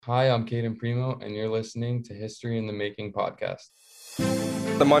Hi, I'm Caden Primo, and you're listening to History in the Making podcast.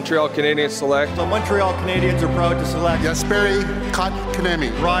 The Montreal Canadiens select The Montreal Canadiens are proud to select Jesperi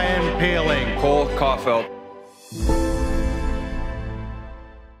Kotkaniemi, Ryan Poehling, Cole Caulfield.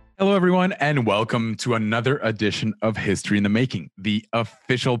 Hello, everyone, and welcome to another edition of History in the Making, the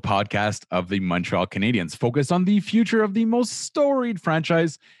official podcast of the Montreal Canadiens, focused on the future of the most storied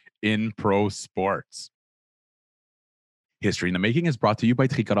franchise in pro sports. History in the Making is brought to you by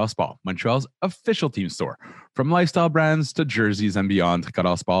Tricolore Sport, Montreal's official team store. From lifestyle brands to jerseys and beyond,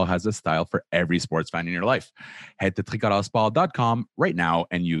 Tricolore Sport has a style for every sports fan in your life. Head to tricoloresport.com right now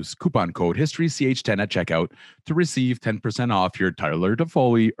and use coupon code HistoryCH10 at checkout to receive 10% off your Tyler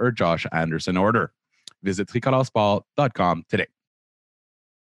Toffoli or Josh Anderson order. Visit tricoloresport.com today.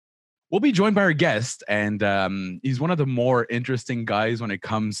 We'll be joined by our guest, and he's one of the more interesting guys when it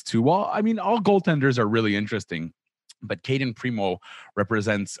comes to, all goaltenders are really interesting. But Caden Primo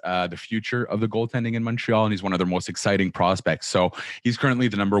represents the future of the goaltending in Montreal, and he's one of their most exciting prospects. So he's currently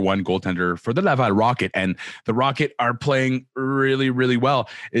the number one goaltender for the Laval Rocket, and the Rocket are playing really, really well.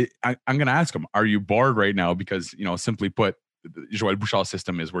 I'm going to ask him, are you bored right now? Because, simply put, the Joël Bouchard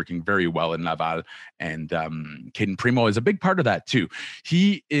system is working very well in Laval, and Caden Primo is a big part of that too.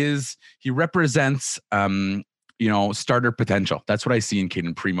 He represents starter potential. That's what I see in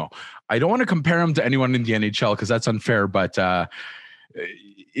Caden Primo. I don't want to compare him to anyone in the NHL because that's unfair, but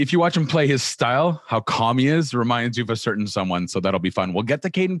if you watch him play, his style, how calm he is, reminds you of a certain someone, so that'll be fun. We'll get to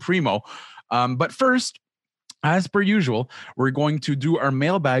Caden Primo, but first, as per usual, we're going to do our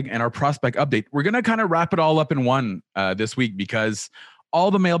mailbag and our prospect update. We're going to kind of wrap it all up in one this week because all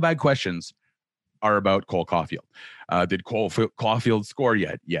the mailbag questions are about Cole Caulfield. Did Caulfield score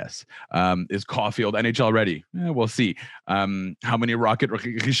yet? Yes. Is Caulfield NHL ready? We'll see. How many Rocket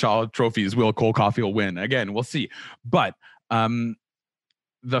Richard trophies will Cole Caulfield win? Again, we'll see. But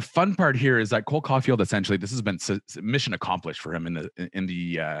the fun part here is that Cole Caulfield, essentially, this has been mission accomplished for him in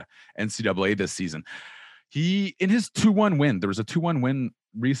the NCAA this season. He, in his 2-1 win, there was a 2-1 win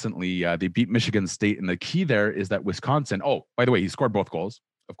recently. They beat Michigan State, and the key there is that Wisconsin. Oh, by the way, he scored both goals.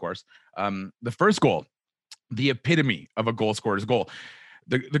 Of course. The first goal, the epitome of a goal scorer's goal.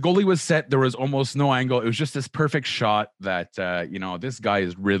 The goalie was set. There was almost no angle. It was just this perfect shot that, this guy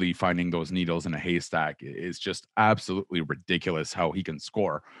is really finding those needles in a haystack. It's just absolutely ridiculous how he can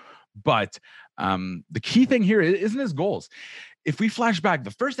score. But the key thing here isn't his goals. If we flash back, the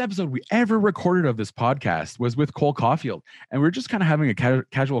first episode we ever recorded of this podcast was with Cole Caulfield, and we were just kind of having a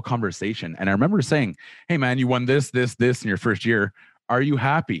casual conversation. And I remember saying, hey, man, you won this in your first year. Are you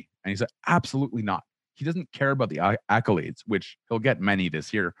happy? And he said, absolutely not. He doesn't care about the accolades, which he'll get many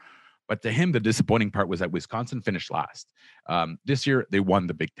this year. But to him, the disappointing part was that Wisconsin finished last. This year, they won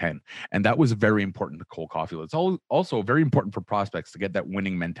the Big Ten. And that was very important to Cole Caulfield. It's also very important for prospects to get that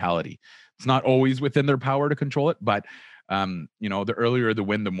winning mentality. It's not always within their power to control it, but the earlier the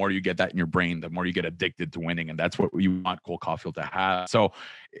win, the more you get that in your brain, the more you get addicted to winning. And that's what you want Cole Caulfield to have. So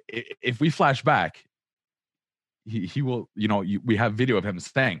if we flash back, he will, we have video of him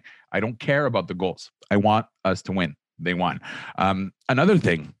saying, I don't care about the goals. I want us to win. They won. Another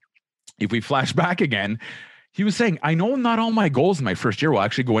thing, if we flash back again, he was saying, I know not all my goals in my first year will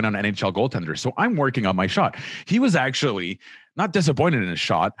actually go in on NHL goaltenders, so I'm working on my shot. He was actually not disappointed in his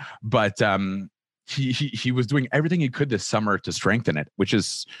shot, but he was doing everything he could this summer to strengthen it, which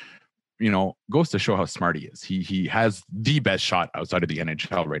is, goes to show how smart he is. He has the best shot outside of the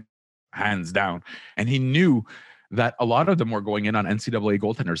NHL, right? Hands down. And he knew that a lot of them were going in on NCAA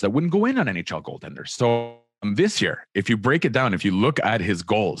goaltenders that wouldn't go in on NHL goaltenders. So this year, if you break it down, if you look at his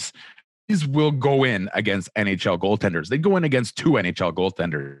goals, these will go in against NHL goaltenders. They'd go in against 2 NHL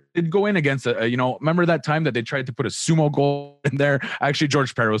goaltenders. They'd go in against, remember that time that they tried to put a sumo goal in there? Actually,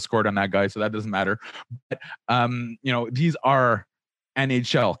 George Perro scored on that guy, so that doesn't matter. But, these are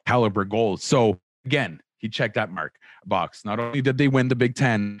NHL caliber goals. So again, he checked that box. Not only did they win the Big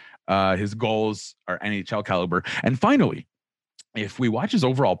Ten, his goals are NHL caliber. And finally, if we watch his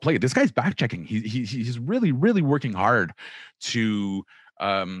overall play, this guy's back checking. He's really, really working hard to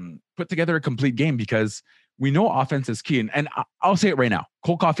put together a complete game because we know offense is key. And I'll say it right now.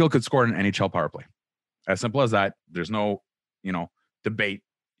 Cole Caulfield could score an NHL power play. As simple as that. There's no, debate.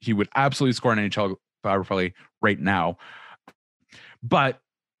 He would absolutely score an NHL power play right now. But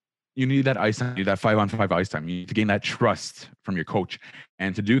you need that ice time, you need that 5-on-5 ice time. You need to gain that trust from your coach.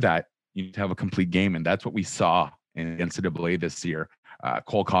 And to do that, you need to have a complete game. And that's what we saw in NCAA this year.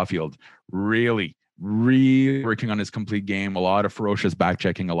 Cole Caulfield really, really working on his complete game. A lot of ferocious back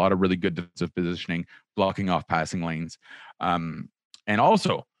checking, a lot of really good defensive positioning, blocking off passing lanes. And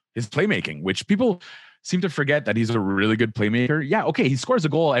also his playmaking, which people seem to forget that he's a really good playmaker. Yeah, okay, he scores a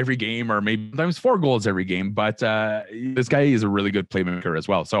goal every game, or maybe sometimes 4 goals every game, but this guy is a really good playmaker as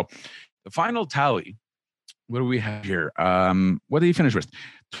well. So the final tally, what do we have here? What did he finish with?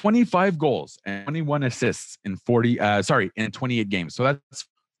 25 goals and 21 assists in 28 games. So that's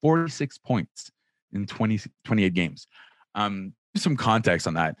 46 points in 28 games. Some context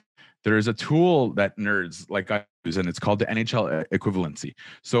on that. There is a tool that nerds like I use, and it's called the NHL equivalency.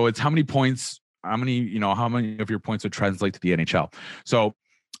 So it's how many points, how many of your points would translate to the NHL. So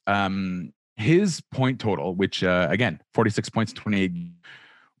his point total, which again, 46 points, 28,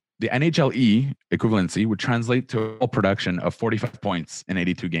 the NHLE equivalency would translate to a production of 45 points in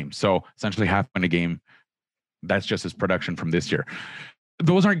 82 games. So essentially half in a game. That's just his production from this year.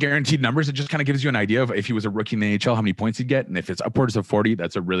 Those aren't guaranteed numbers. It just kind of gives you an idea of if he was a rookie in the NHL, how many points he'd get. And if it's upwards of 40,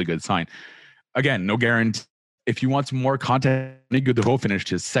 that's a really good sign. Again, no guarantee. If you want some more content, Nick Gaudreau finished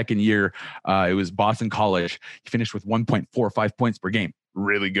his second year. It was Boston College. He finished with 1.45 points per game.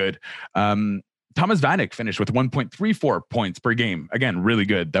 Really good. Thomas Vanek finished with 1.34 points per game. Again, really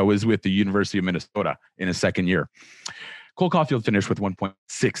good. That was with the University of Minnesota in his second year. Cole Caulfield finished with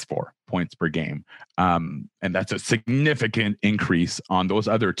 1.64 points per game. And that's a significant increase on those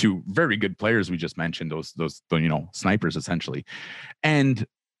other 2 very good players we just mentioned, those snipers essentially. And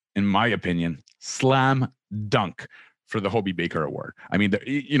in my opinion, slam dunk for the Hobey Baker Award. I mean,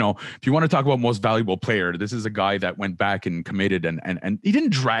 if you want to talk about most valuable player, this is a guy that went back and committed and he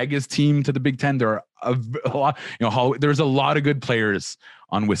didn't drag his team to the Big Ten. There are a lot, there's a lot of good players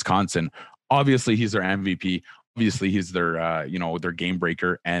on Wisconsin. Obviously, he's their MVP. Obviously, he's their their game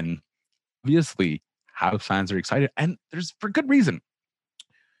breaker, and obviously, Habs fans are excited, and there's for good reason.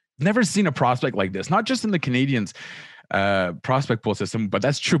 Never seen a prospect like this, not just in the Canadiens prospect pool system, but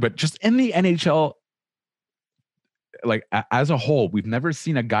that's true. But just in the NHL, like as a whole, we've never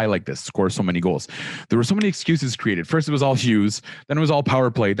seen a guy like this score so many goals. There were so many excuses created. First, it was all Hughes. Then it was all power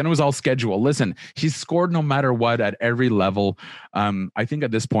play. Then it was all schedule. Listen, he's scored no matter what at every level. I think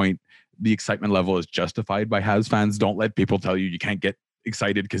at this point, the excitement level is justified by Habs fans. Don't let people tell you can't get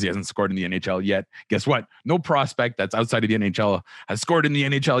excited because he hasn't scored in the NHL yet. Guess what? No prospect that's outside of the NHL has scored in the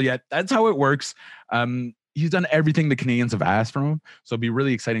NHL yet. That's how it works. He's done everything the Canadiens have asked from him. So it'll be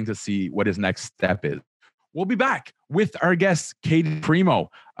really exciting to see what his next step is. We'll be back with our guest, Cayden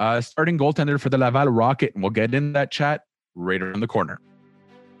Primeau, starting goaltender for the Laval Rocket, and we'll get in that chat right around the corner.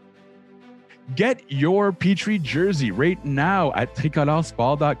 Get your Petrie jersey right now at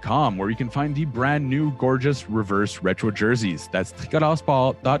tricoloresport.com, where you can find the brand new gorgeous reverse retro jerseys. That's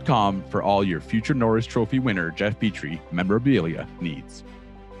tricoloresport.com for all your future Norris Trophy winner Jeff Petrie memorabilia needs.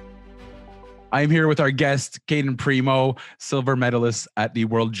 I am here with our guest, Cayden Primeau, silver medalist at the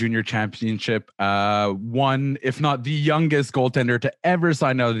World Junior Championship. One, if not the youngest goaltender to ever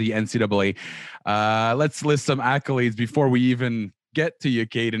sign out of the NCAA. Let's list some accolades before we even get to you,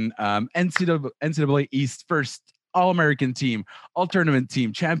 Cayden. NCAA East first All-American team, All-Tournament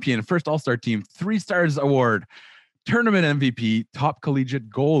team, champion, first All-Star team, 3 Stars Award, tournament MVP, top collegiate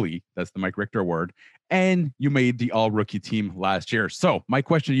goalie. That's the Mike Richter Award. And you made the All-Rookie team last year. So my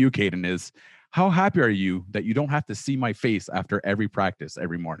question to you, Cayden, is how happy are you that you don't have to see my face after every practice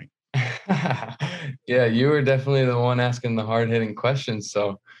every morning? Yeah, you were definitely the one asking the hard-hitting questions.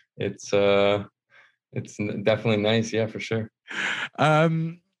 So it's definitely nice. Yeah, for sure.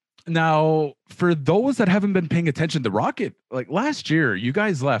 Now, for those that haven't been paying attention, the Rocket, like last year, you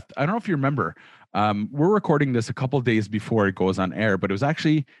guys left. I don't know if you remember. We're recording this a couple of days before it goes on air, but it was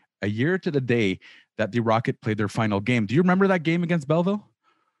actually a year to the day that the Rocket played their final game. Do you remember that game against Belleville?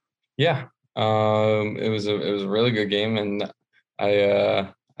 Yeah, it was a really good game, and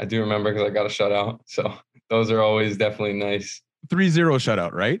I do remember because I got a shutout. So those are always definitely nice. 3-0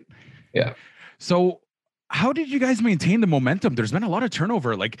 shutout, right? Yeah. So how did you guys maintain the momentum? There's been a lot of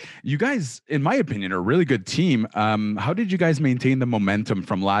turnover. Like, you guys, in my opinion, are a really good team. How did you guys maintain the momentum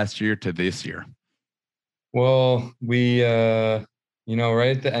from last year to this year? Well, we, right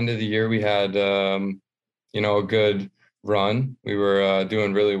at the end of the year, we had, a good run. We were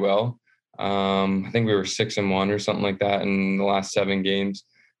doing really well. I think we were 6-1 or something like that in the last 7 games.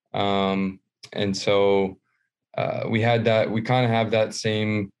 And so we had that. We kind of have that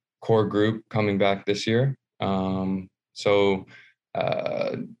same core group coming back this year. So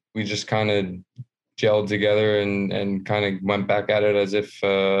we just kind of gelled together and kind of went back at it as if,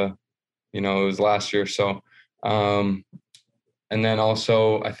 it was last year. So, and then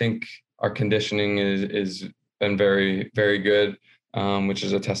also I think our conditioning is been very, very good, which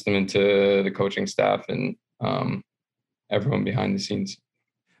is a testament to the coaching staff and everyone behind the scenes.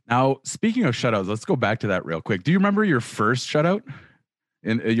 Now, speaking of shutouts, let's go back to that real quick. Do you remember your first shutout?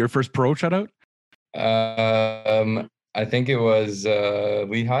 In your first pro shutout? I think it was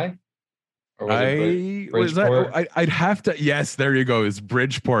Lehigh, or was it I was that. Bridgeport? I'd have to. Yes, there you go. It's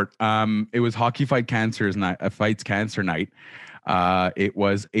Bridgeport. It was Hockey Fight Cancer's night. Fights Cancer night. It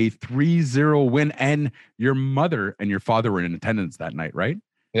was a 3-0 win, and your mother and your father were in attendance that night, right?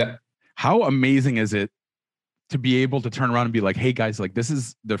 Yeah. How amazing is it to be able to turn around and be like, "Hey guys, like this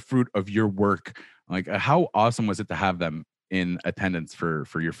is the fruit of your work." Like, how awesome was it to have them in attendance for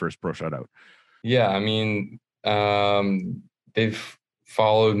your first pro shutout? Yeah, I mean, they've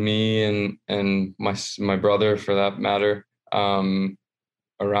followed me and my brother, for that matter, around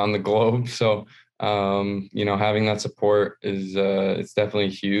the globe. So, having that support is it's definitely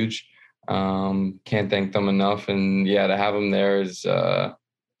huge. Can't thank them enough, and yeah, to have them there is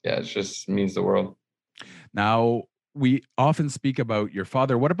it just means the world. Now, we often speak about your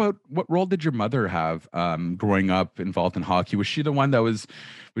father. What role did your mother have growing up involved in hockey? Was she the one was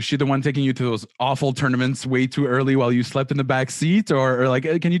she the one taking you to those awful tournaments way too early while you slept in the back seat? Or like,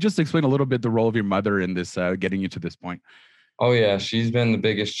 can you just explain a little bit the role of your mother in this, getting you to this point? Oh yeah, she's been the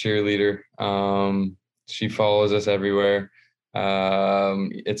biggest cheerleader. She follows us everywhere.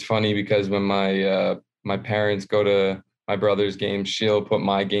 It's funny because when my parents go to my brother's games, she'll put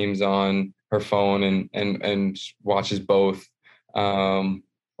my games on her phone and watches both.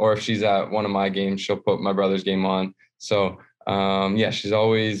 Or if she's at one of my games, she'll put my brother's game on. So yeah, she's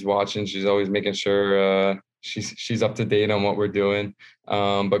always watching. She's always making sure she's up to date on what we're doing.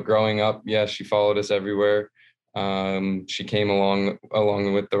 But growing up, yeah, she followed us everywhere. She came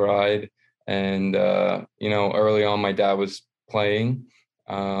along with the ride, and early on my dad was playing,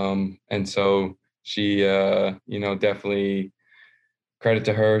 and so she definitely, credit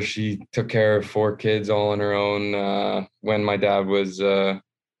to her, she took care of 4 kids all on her own when my dad was gone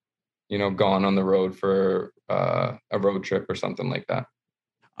on the road for a road trip or something like that.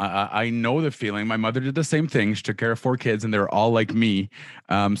 I know the feeling. My mother did the same thing. She took care of 4 kids, and they were all like me.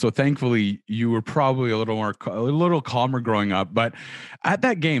 So thankfully, you were probably a little calmer growing up. But at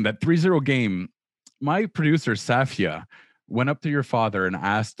that game, that 3-0 game, my producer Safia went up to your father and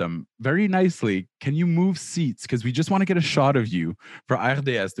asked him very nicely, "Can you move seats? Because we just want to get a shot of you for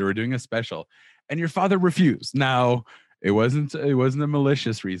RDS. They were doing a special," and your father refused. Now, it wasn't a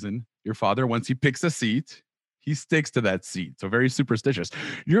malicious reason. Your father, once he picks a seat, he sticks to that seat. So very superstitious.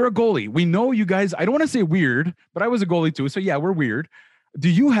 You're a goalie. We know you guys, I don't want to say weird, but I was a goalie too. So yeah, we're weird. Do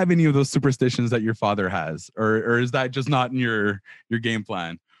you have any of those superstitions that your father has? Or is that just not in your game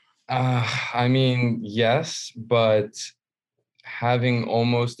plan? I mean, yes, but having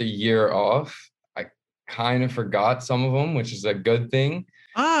almost a year off, I kind of forgot some of them, which is a good thing.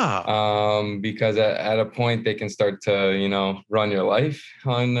 Because at a point they can start to, run your life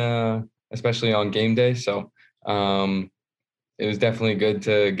on, especially on game day. So it was definitely good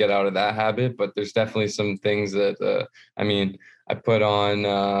to get out of that habit, but there's definitely some things that, I put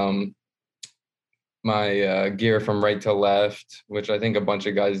on my gear from right to left, which I think a bunch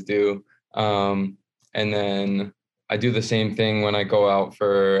of guys do. And then I do the same thing when I go out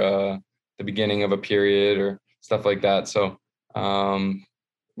for the beginning of a period or stuff like that. So, But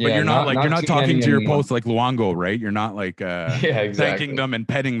yeah, you're not too talking many to your anymore. post like Luongo, right? You're not like Yeah, thanking exactly. them and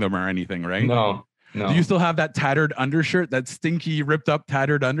petting them or anything, right? No, Do you no, still have that tattered undershirt, that stinky, ripped up,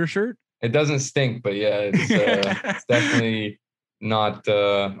 tattered undershirt? it doesn't stink, but yeah, it's definitely not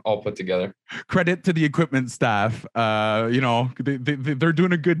all put together. Credit to the equipment staff. They're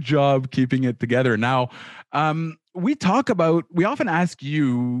doing a good job keeping it together. Now, we often ask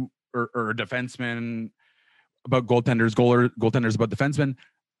you or defensemen about goaltenders about defensemen.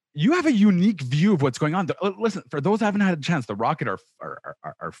 You have a unique view of what's going on. Listen, for those who haven't had a chance, the Rocket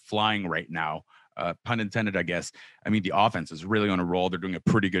are flying right now. Pun intended, I guess. I mean, the offense is really on a roll. They're doing a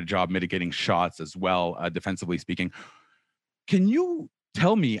pretty good job mitigating shots as well, defensively speaking. Can you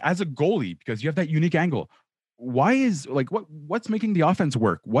tell me, as a goalie, because you have that unique angle, why is like what's making the offense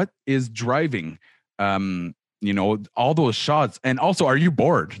work? What is driving all those shots? And also, are you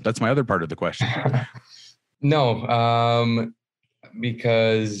bored? That's my other part of the question. No,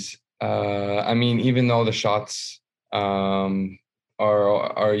 because even though the shots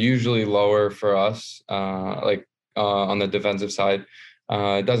are usually lower for us, on the defensive side,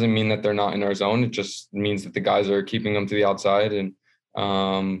 it doesn't mean that they're not in our zone. It just means that the guys are keeping them to the outside and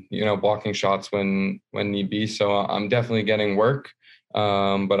blocking shots when need be. So I'm definitely getting work,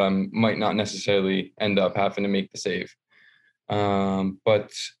 but I might not necessarily end up having to make the save.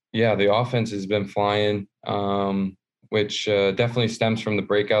 But yeah, the offense has been flying, which definitely stems from the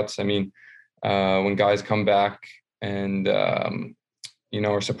breakouts. I mean, when guys come back and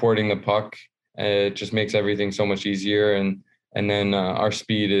are supporting the puck, it just makes everything so much easier. And and then our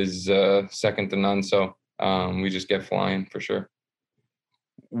speed is second to none. So we just get flying for sure.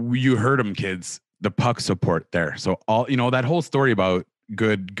 You heard him, kids. The puck support there. So all that whole story about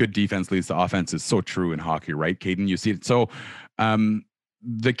good defense leads to offense is so true in hockey, right, Caden? You see it. So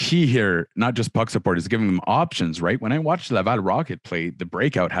the key here, not just puck support, is giving them options, right? When I watched Laval Rocket play, the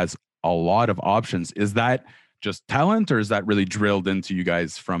breakout has a lot of options. Is that just talent, or is that really drilled into you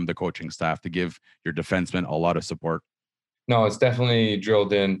guys from the coaching staff to give your defensemen a lot of support? No, it's definitely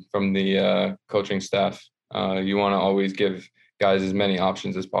drilled in from the coaching staff. You want to always give guys as many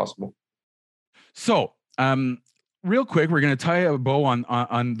options as possible. So, real quick, we're going to tie a bow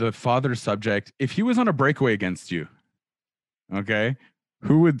on the father subject. If he was on a breakaway against you, okay,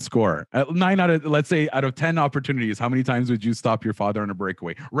 who would score? Let's say out of 10 opportunities, how many times would you stop your father on a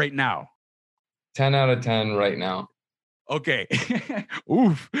breakaway right now? 10 out of 10 right now. Okay.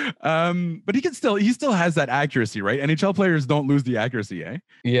 Oof. But he still has that accuracy, right? NHL players don't lose the accuracy, eh?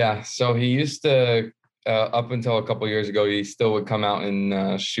 Yeah. So he used to, up until a couple years ago, he still would come out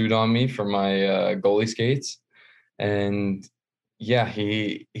and shoot on me for my goalie skates. And yeah,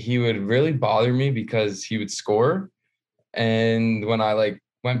 he would really bother me because he would score. And when I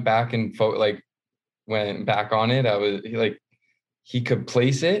went back and went back on it, he could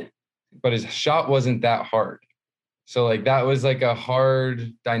place it, but his shot wasn't that hard. So that was a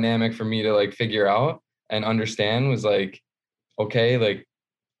hard dynamic for me to figure out and understand. Was okay,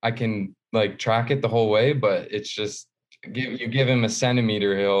 I can track it the whole way, but it's just give him a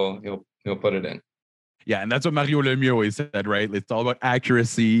centimeter, he'll put it in. Yeah, and that's what Mario Lemieux always said, right? It's all about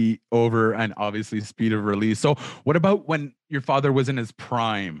accuracy over and obviously speed of release. So what about when your father was in his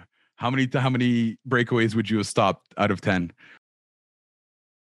prime? How many breakaways would you have stopped out of 10?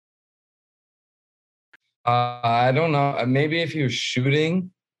 I don't know. Maybe if he was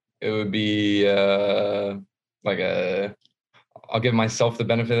shooting, it would be I'll give myself the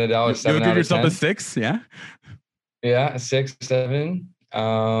benefit of the doubt. You'll give yourself a 6, yeah? Yeah, a 6, 7.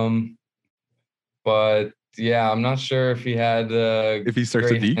 But yeah, I'm not sure if he had if he starts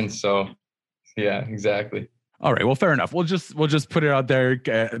to D. So yeah, exactly. All right, well, fair enough. We'll just put it out there.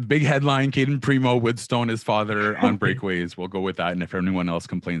 Big headline: Caden Primo would stone his father on breakaways. We'll go with that, and if anyone else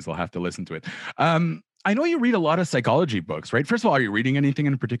complains, they'll have to listen to it. I know you read a lot of psychology books, right? First of all, are you reading anything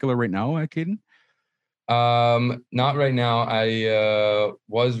in particular right now, Caden? Not right now. I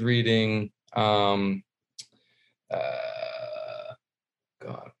was reading. God,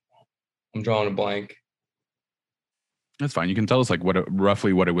 I'm drawing a blank. That's fine. You can tell us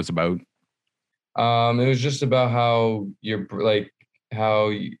roughly what it was about. It was just about how you're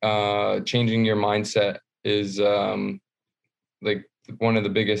changing your mindset is one of the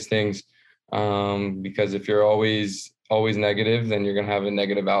biggest things. Because if you're always negative, then you're gonna have a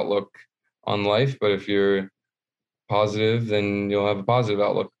negative outlook on life. But if you're positive, then you'll have a positive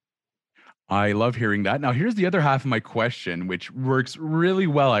outlook. I love hearing that. Now, here's the other half of my question, which works really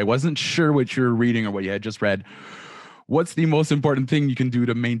well. I wasn't sure what you were reading or what you had just read. What's the most important thing you can do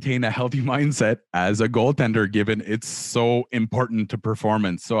to maintain a healthy mindset as a goaltender, given it's so important to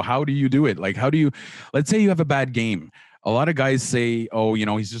performance? So how do you do it? Let's say you have a bad game. A lot of guys say, oh,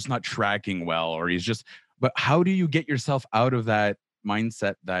 he's just not tracking well, or but how do you get yourself out of that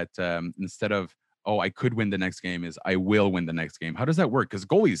mindset that instead of, oh, I could win the next game, is I will win the next game? How does that work? Because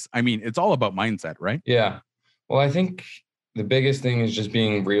goalies, it's all about mindset, right? Yeah. Well, I think the biggest thing is just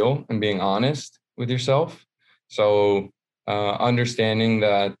being real and being honest with yourself. So understanding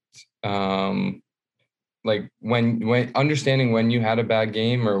that, when understanding when you had a bad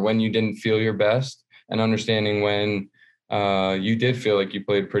game or when you didn't feel your best, and understanding when you did feel like you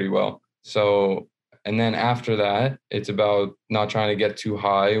played pretty well. So, and then after that, it's about not trying to get too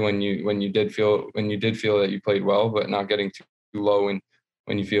high when you did feel that you played well, but not getting too low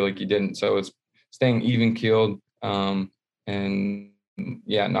when you feel like you didn't. So it's staying even keeled, and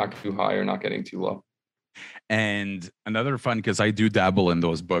yeah, not too high or not getting too low. And another fun, because I do dabble in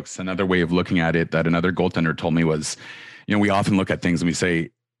those books, another way of looking at it that another goaltender told me was, we often look at things and we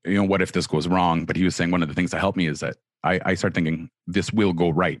say, what if this goes wrong? But he was saying one of the things that helped me is that I start thinking this will go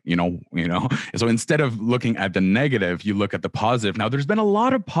right, So instead of looking at the negative, you look at the positive. Now, there's been a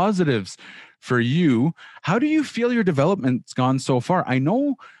lot of positives for you. How do you feel your development's gone so far? I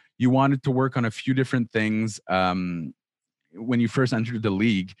know you wanted to work on a few different things when you first entered the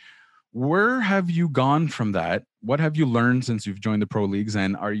league. Where have you gone from that? What have you learned since you've joined the pro leagues?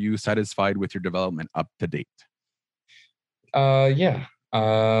 And are you satisfied with your development up to date? Yeah.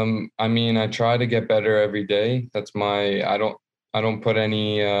 I try to get better every day. That's I don't put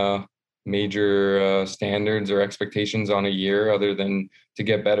any major standards or expectations on a year other than to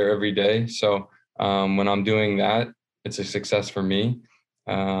get better every day. So when I'm doing that, it's a success for me.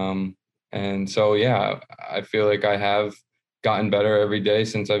 And so, yeah, I feel like I have gotten better every day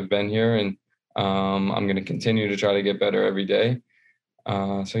since I've been here, and I'm going to continue to try to get better every day.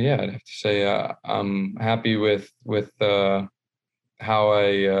 So yeah, I'd have to say I'm happy with how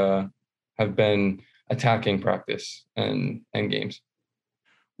I have been attacking practice and games.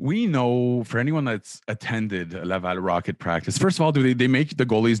 We know, for anyone that's attended Laval Rocket practice, first of all, do they make the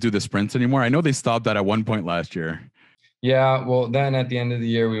goalies do the sprints anymore? I know they stopped that at one point last year. Yeah, well, then at the end of the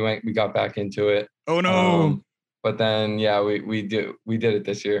year, we got back into it. Oh no! But then, yeah, we did it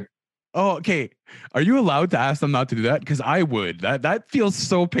this year. Oh, okay. Are you allowed to ask them not to do that? Because I would. That feels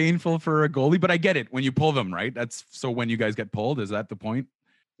so painful for a goalie, but I get it when you pull them, right? That's so when you guys get pulled, is that the point?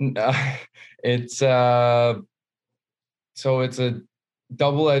 It's so it's a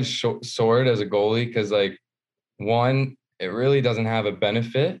double-edged sword as a goalie, because like, one, it really doesn't have a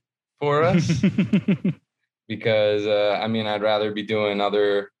benefit for us. Because I mean, I'd rather be doing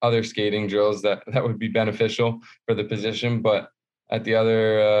other skating drills that would be beneficial for the position. But at the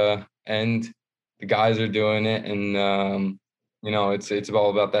other end, the guys are doing it, and you know, it's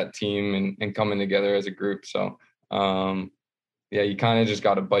all about that team and coming together as a group. So yeah, you kind of just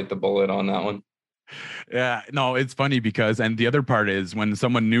got to bite the bullet on that one. Yeah, no, it's funny because, and the other part is when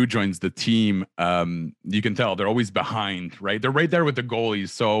someone new joins the team, you can tell they're always behind, right? They're right there with the goalies.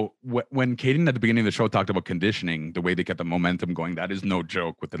 So when Kaden at the beginning of the show talked about conditioning, the way they get the momentum going, that is no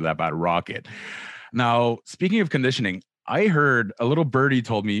joke with the Laval Rocket. Now, speaking of conditioning, I heard a little birdie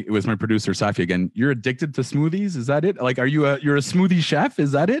told me, it was my producer Safi again, you're addicted to smoothies. Is that it? Like, you're a smoothie chef?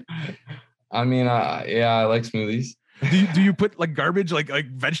 Is that it? I mean, yeah, I like smoothies. Do you put like garbage, like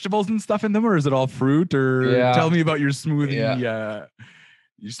vegetables and stuff in them, or is it all fruit? Or tell me about your smoothie, your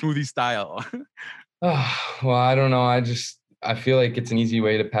smoothie style. Well, I don't know. I feel like it's an easy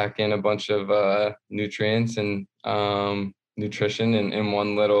way to pack in a bunch of nutrients and nutrition in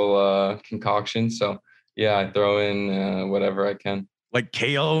one little concoction. So yeah, I throw in whatever I can. Like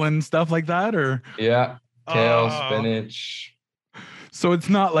kale and stuff like that, or yeah, kale, spinach. So it's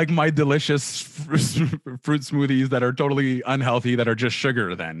not like my delicious fruit smoothies that are totally unhealthy that are just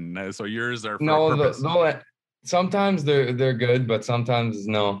sugar then. So yours are for a purpose. Sometimes they're good, but sometimes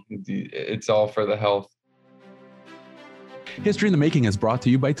no. It's all for the health. History in the Making is brought to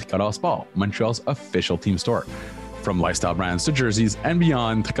you by Tricolore Sport, Montreal's official team store. From lifestyle brands to jerseys and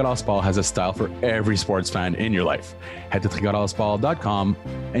beyond, Tricolore Sport has a style for every sports fan in your life. Head to tricoloresport.com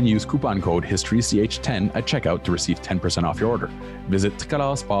and use coupon code HISTORYCH10 at checkout to receive 10% off your order. Visit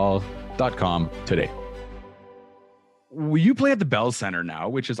tricoloresport.com today. You play at the Bell Center now,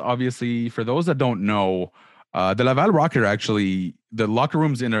 which is obviously, for those that don't know, the Laval Rocket are actually, the locker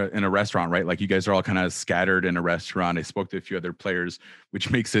room's in a restaurant, right? Like you guys are all kind of scattered in a restaurant. I spoke to a few other players, which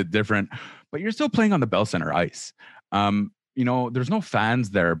makes it different, but you're still playing on the Bell Center ice. You know, there's no fans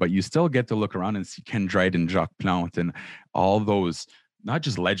there, but you still get to look around and see Ken Dryden, Jacques Plante, and all those, not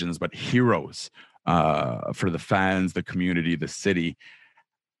just legends, but heroes for the fans, the community, the city.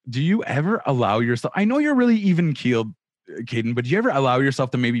 Do you ever allow yourself, I know you're really even keeled, Kaden, but do you ever allow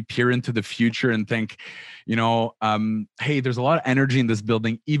yourself to maybe peer into the future and think, you know, hey, there's a lot of energy in this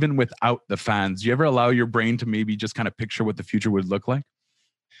building, even without the fans? Do you ever allow your brain to maybe just kind of picture what the future would look like?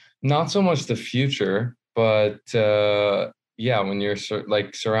 Not so much the future, but yeah, when you're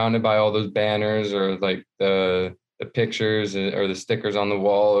surrounded by all those banners or like the pictures or the stickers on the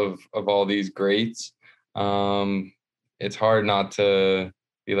wall of all these greats, it's hard not to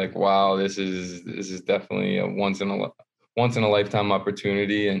be like, wow, this is definitely a once in a lifetime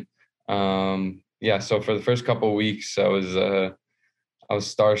opportunity. And yeah, so for the first couple of weeks, I was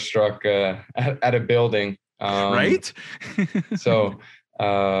starstruck at a building, right? So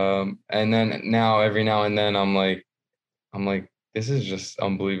and then every now and then I'm like, this is just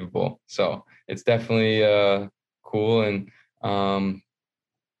unbelievable. So it's definitely cool. And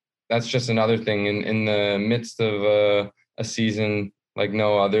that's just another thing in the midst of a season like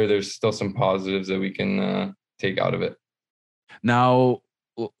no other. There's still some positives that we can take out of it. Now,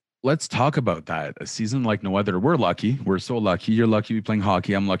 let's talk about that. A season like no other. We're lucky. We're so lucky. You're lucky to be playing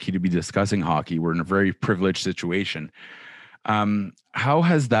hockey. I'm lucky to be discussing hockey. We're in a very privileged situation. How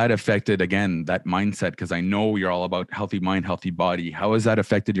has that affected, again, that mindset? Because I know you're all about healthy mind, healthy body. How has that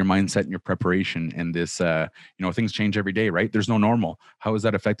affected your mindset and your preparation in this? You know, things change every day, right? There's no normal. How has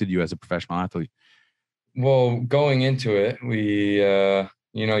that affected you as a professional athlete? Well, going into it, we,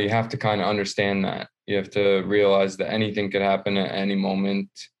 you know, you have to kind of understand that. You have to realize that anything could happen at any moment.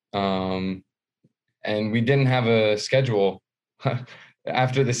 And we didn't have a schedule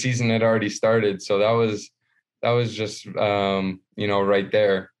after the season had already started. So that was just, you know, right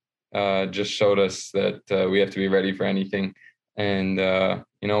there. just showed us that we have to be ready for anything. And,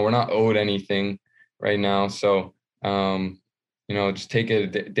 we're not owed anything right now. So, just take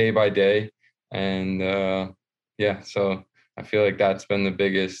it day by day. And so I feel like that's been the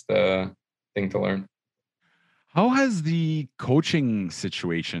biggest thing to learn. How has the coaching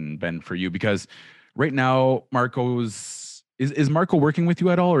situation been for you? Because right now, Marco's is Marco working with you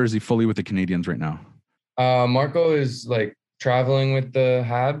at all, or is he fully with the Canadians right now? Marco is like traveling with the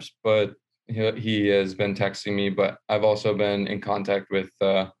Habs, but he has been texting me. But I've also been in contact with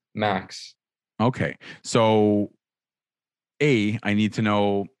Max. Okay, so I need to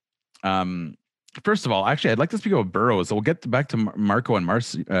know. First of all, actually, I'd like to speak about Burrows. So we'll get back to Marco and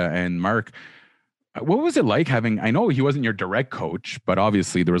Mark. What was it like having? I know he wasn't your direct coach, but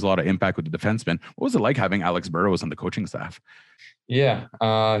obviously there was a lot of impact with the defenseman. What was it like having Alex Burrows on the coaching staff? Yeah,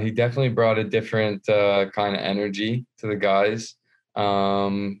 he definitely brought a different kind of energy to the guys.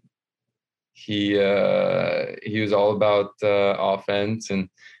 He was all about offense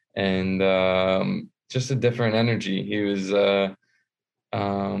and just a different energy. He was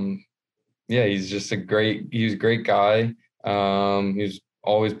he's just he was a great guy. He was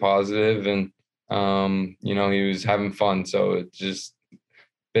always positive and he was having fun. So it's just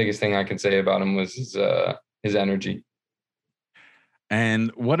biggest thing I can say about him was his energy.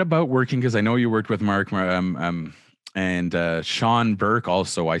 And what about working? Because I know you worked with Mark and Sean Burke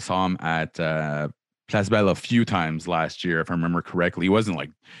also. I saw him at Place Belle a few times last year, if I remember correctly. He wasn't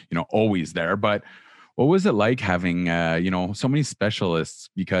like, always there, but what was it like having, so many specialists?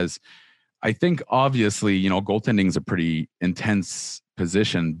 Because I think obviously, goaltending is a pretty intense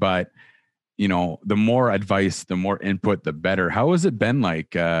position, but the more advice, the more input, the better. How has it been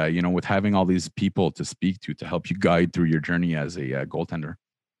like, with having all these people to speak to help you guide through your journey as a goaltender?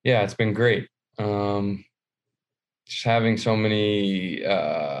 Yeah, it's been great. Just having so many,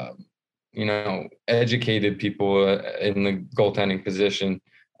 educated people in the goaltending position.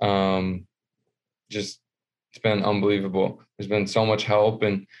 It's been unbelievable. There's been so much help,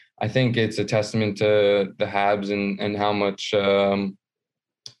 and I think it's a testament to the Habs and how much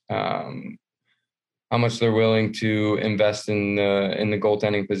they're willing to invest in the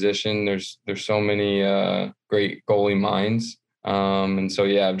goaltending position. There's so many great goalie minds, and so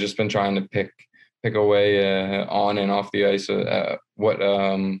I've just been trying to pick away on and off the ice what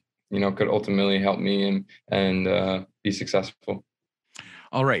could ultimately help me and be successful.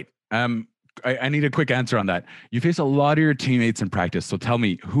 All right. I need a quick answer on that. You face a lot of your teammates in practice, so tell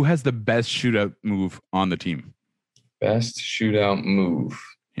me, who has the best shootout move on the team? Best shootout move.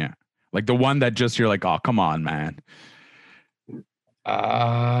 Yeah. Like the one that just you're like, oh, come on, man.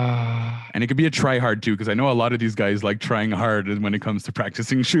 And it could be a try hard too, because I know a lot of these guys like trying hard when it comes to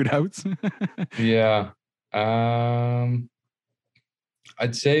practicing shootouts. Yeah.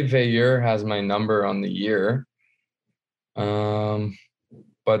 I'd say Veilleux has my number on the year.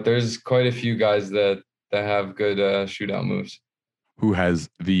 But there's quite a few guys that have good shootout moves. Who has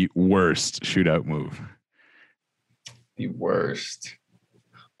the worst shootout move? The worst.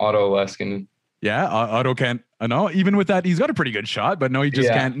 Otto Leskinen. Yeah, Otto can't. No, even with that, he's got a pretty good shot, but no, he just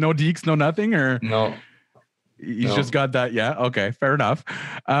can't. No deeks, no nothing, or no. He's just got that. Yeah, okay, fair enough.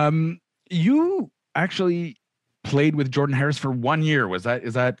 You actually played with Jordan Harris for 1 year. Is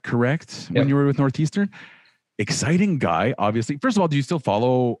that correct? Yep. When you were with Northeastern? Exciting guy, obviously. First of all, do you still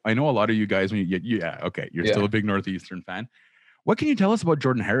follow? I know a lot of you guys. You're still a big Northeastern fan. What can you tell us about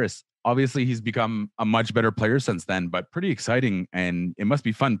Jordan Harris? Obviously, he's become a much better player since then, but pretty exciting. And it must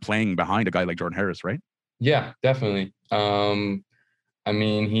be fun playing behind a guy like Jordan Harris, right? Yeah, definitely.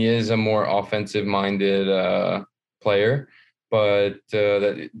 He is a more offensive-minded player, but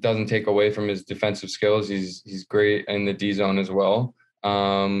that doesn't take away from his defensive skills. He's great in the D zone as well.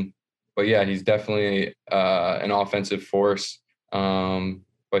 But yeah, he's definitely an offensive force.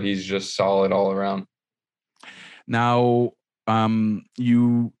 But he's just solid all around. Now,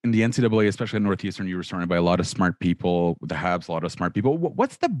 you in the NCAA, especially in Northeastern, you were surrounded by a lot of smart people. With the Habs, a lot of smart people.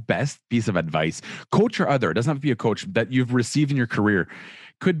 What's the best piece of advice, coach or other? It doesn't have to be a coach that you've received in your career.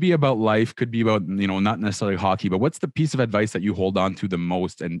 Could be about life, could be about not necessarily hockey. But what's the piece of advice that you hold on to the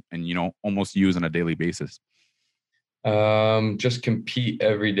most and almost use on a daily basis? Just compete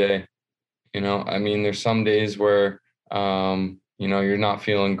every day. There's some days where you're not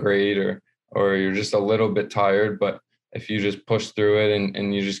feeling great or you're just a little bit tired, but if you just push through it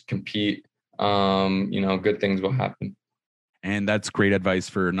and you just compete, good things will happen. And that's great advice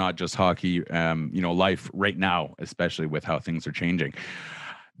for not just hockey, life right now, especially with how things are changing.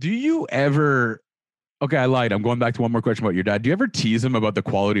 Do you ever Okay, I lied. I'm going back to one more question about your dad. Do you ever tease him about the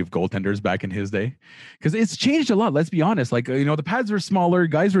quality of goaltenders back in his day? Because it's changed a lot. Let's be honest. Like, the pads were smaller.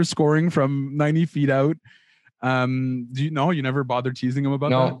 Guys were scoring from 90 feet out. Do you know? You never bothered teasing him about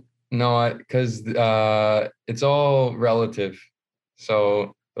that? No, because it's all relative.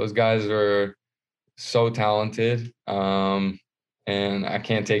 So those guys were so talented, and I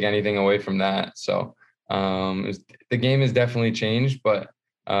can't take anything away from that. So the game has definitely changed, but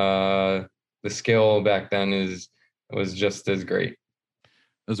the skill back then was just as great.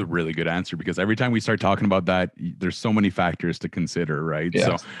 That was a really good answer, because every time we start talking about that, there's so many factors to consider, right?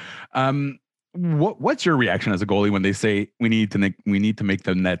 Yeah. So, what's your reaction as a goalie when they say we need to make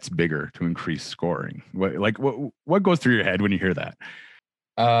the nets bigger to increase scoring? What goes through your head when you hear that?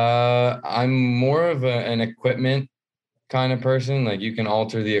 I'm more of an equipment kind of person. Like, you can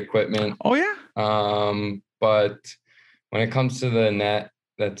alter the equipment. Oh yeah. But when it comes to the net,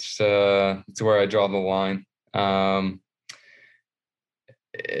 that's where I draw the line.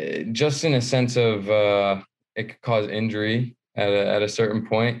 Just in a sense of it could cause injury at a certain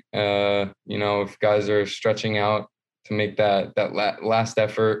point. If guys are stretching out to make that last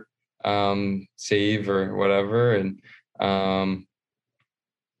effort save or whatever, and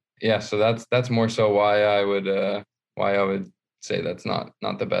so that's more so why I would say that's not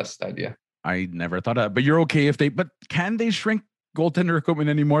the best idea. I never thought of that, but you're okay but can they shrink goaltender equipment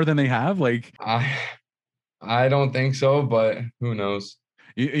any more than they have? Like, I don't think so, but who knows?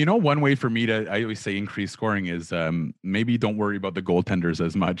 One way for me I always say increase scoring is maybe don't worry about the goaltenders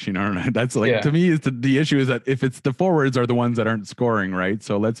as much. That's like, to me, is the issue is that if it's the forwards are the ones that aren't scoring, right?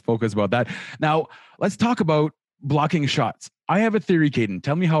 So let's focus about that. Now let's talk about blocking shots. I have a theory, Caden.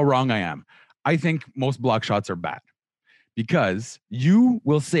 Tell me how wrong I am. I think most block shots are bad because you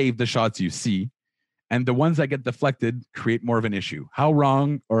will save the shots you see, and the ones that get deflected create more of an issue. How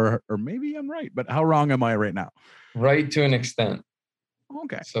wrong, or maybe I'm right, but how wrong am I right now? Right, to an extent.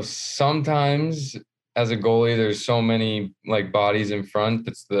 Okay. So sometimes as a goalie, there's so many like bodies in front.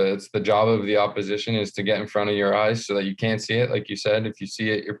 It's the job of the opposition is to get in front of your eyes so that you can't see it. Like you said, if you see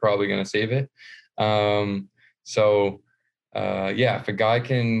it, you're probably going to save it. If a guy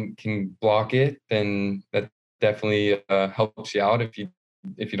can block it, then that definitely helps you out if you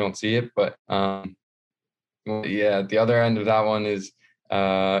don't see it. But the other end of that one is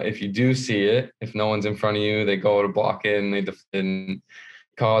if you do see it, if no one's in front of you, they go to block it and it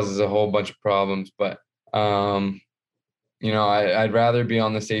causes a whole bunch of problems. But I'd rather be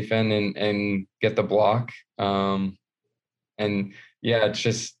on the safe end and get the block. It's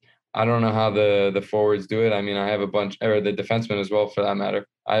just, I don't know how the forwards do it. I mean, I have a bunch, or the defensemen as well, for that matter.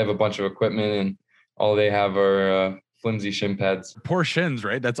 I have a bunch of equipment, and all they have are flimsy shin pads. Poor shins,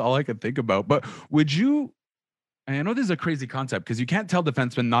 right? That's all I could think about. But would you? I know this is a crazy concept because you can't tell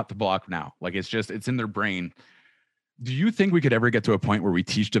defensemen not to block now. Like, it's in their brain. Do you think we could ever get to a point where we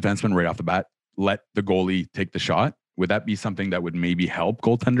teach defensemen right off the bat, let the goalie take the shot? Would that be something that would maybe help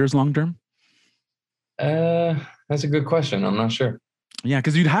goaltenders long term? That's a good question. I'm not sure. Yeah,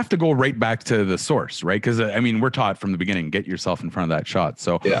 because you'd have to go right back to the source, right? Because we're taught from the beginning, get yourself in front of that shot.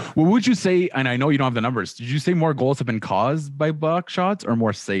 So, what would you say? And I know you don't have the numbers. Did you say more goals have been caused by block shots or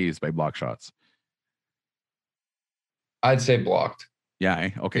more saves by block shots? I'd say blocked. Yeah.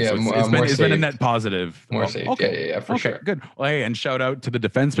 Okay. Yeah, so it's been a net positive. More saved. Okay. Yeah, for sure. Good. Well, hey, and shout out to the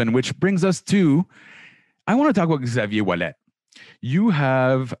defenseman, which brings us to, I want to talk about Xavier Ouellet. You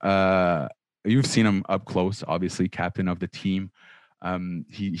have, you've seen him up close, obviously captain of the team.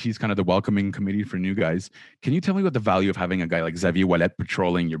 He's kind of the welcoming committee for new guys. Can you tell me what the value of having a guy like Xavier Ouellet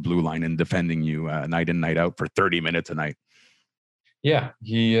patrolling your blue line and defending you night in, night out for 30 minutes a night? Yeah,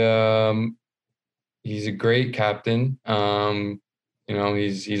 he's a great captain.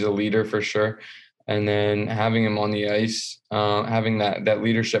 He's a leader for sure. And then having him on the ice, having that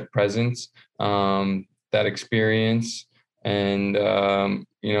leadership presence, that experience, and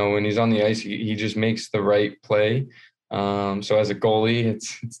when he's on the ice, he just makes the right play. So as a goalie,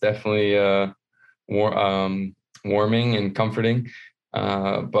 it's definitely warming and comforting.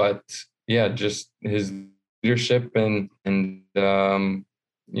 But yeah, just his leadership and how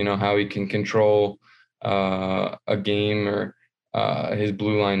he can control a game or his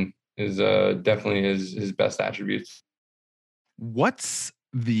blue line is definitely his best attributes. What's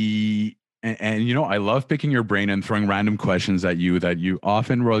the and I love picking your brain and throwing random questions at you that you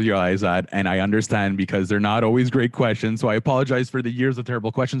often roll your eyes at, and I understand because they're not always great questions. So I apologize for the years of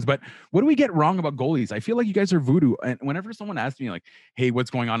terrible questions. But what do we get wrong about goalies? I feel like you guys are voodoo. And whenever someone asks me like, "Hey,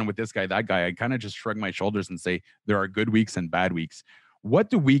 what's going on with this guy, that guy?" I kind of just shrug my shoulders and say there are good weeks and bad weeks. What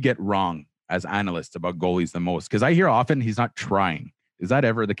do we get wrong as analysts about goalies the most? Because I hear often he's not trying. Is that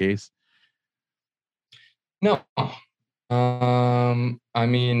ever the case? No. I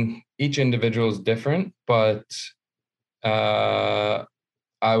mean, each individual is different, but I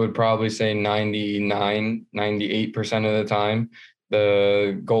would probably say 98% of the time,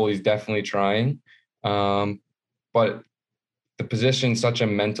 the goalie's definitely trying. But the position's such a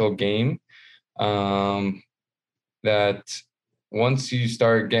mental game that once you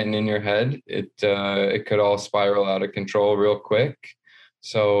start getting in your head, it could all spiral out of control real quick.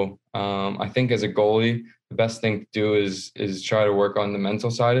 So I think as a goalie, the best thing to do is try to work on the mental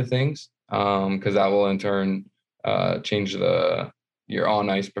side of things, because that will in turn change your on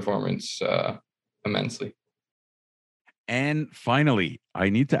ice performance immensely. And finally, I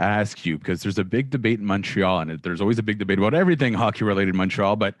need to ask you, because there's a big debate in Montreal, and there's always a big debate about everything hockey related in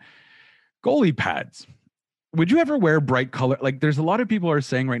Montreal, but goalie pads. Would you ever wear bright color? Like, there's a lot of people are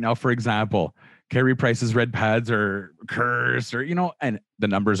saying right now, for example, Carey Price's red pads are cursed, or, and the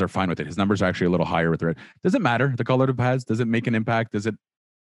numbers are fine with it. His numbers are actually a little higher with red. Does it matter, the color of the pads? Does it make an impact? Does it?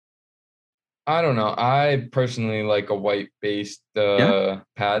 I don't know. I personally like a white-based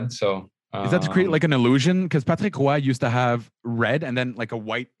pad, so is that to create like an illusion? Because Patrick Roy used to have red and then like a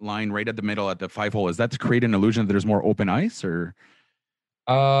white line right at the middle at the 5-hole. Is that to create an illusion that there's more open ice, or?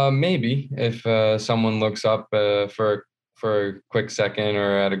 Maybe if someone looks up for a quick second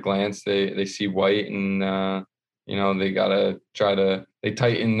or at a glance, they see white, and they gotta they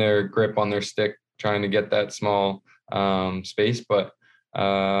tighten their grip on their stick trying to get that small space, but.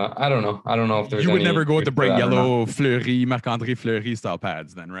 I don't know. I don't know if there's. You would never go with the bright yellow Fleury, Marc-André Fleury style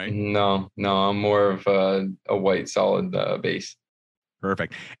pads, then, right? No. I'm more of a white solid base.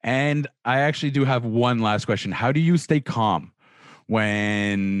 Perfect. And I actually do have one last question. How do you stay calm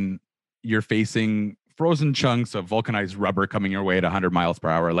when you're facing frozen chunks of vulcanized rubber coming your way at 100 miles per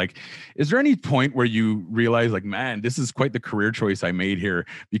hour? Like, is there any point where you realize, like, man, this is quite the career choice I made here?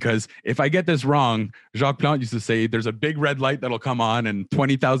 Because if I get this wrong, Jacques Plante used to say, there's a big red light that'll come on and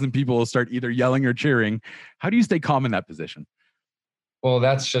 20,000 people will start either yelling or cheering. How do you stay calm in that position? Well,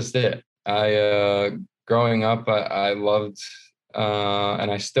 that's just it. Growing up, I loved,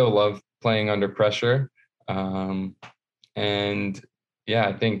 and I still love playing under pressure. And yeah,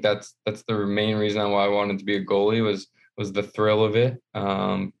 I think that's the main reason why I wanted to be a goalie was the thrill of it.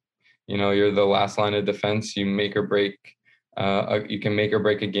 You're the last line of defense. You make or break. You can make or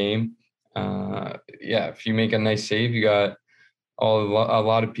break a game. If you make a nice save, you got a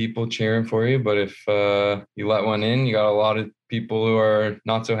lot of people cheering for you. But if you let one in, you got a lot of people who are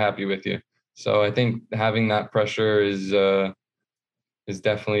not so happy with you. So I think having that pressure is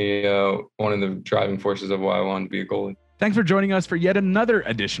definitely one of the driving forces of why I wanted to be a goalie. Thanks for joining us for yet another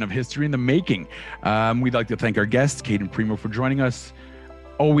edition of History in the Making. We'd like to thank our guest, Cayden Primeau, for joining us.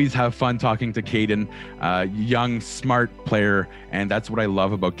 Always have fun talking to Cayden, young, smart player, and that's what I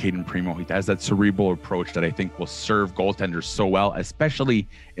love about Cayden Primeau. He has that cerebral approach that I think will serve goaltenders so well, especially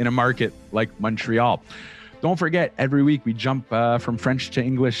in a market like Montreal. Don't forget, every week we jump from French to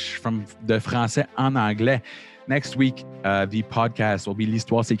English, from de français en anglais. Next week, the podcast will be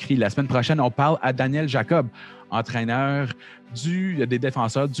L'Histoire s'écrit. La semaine prochaine, on parle à Daniel Jacob, entraîneur des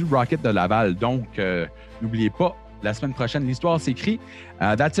défenseurs du Rocket de Laval. Donc, n'oubliez pas, la semaine prochaine, L'Histoire s'écrit.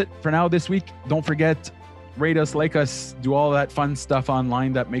 That's it for now this week. Don't forget, rate us, like us, do all that fun stuff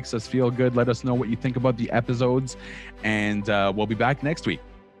online that makes us feel good. Let us know what you think about the episodes. And we'll be back next week.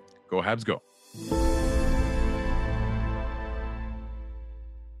 Go Habs, go.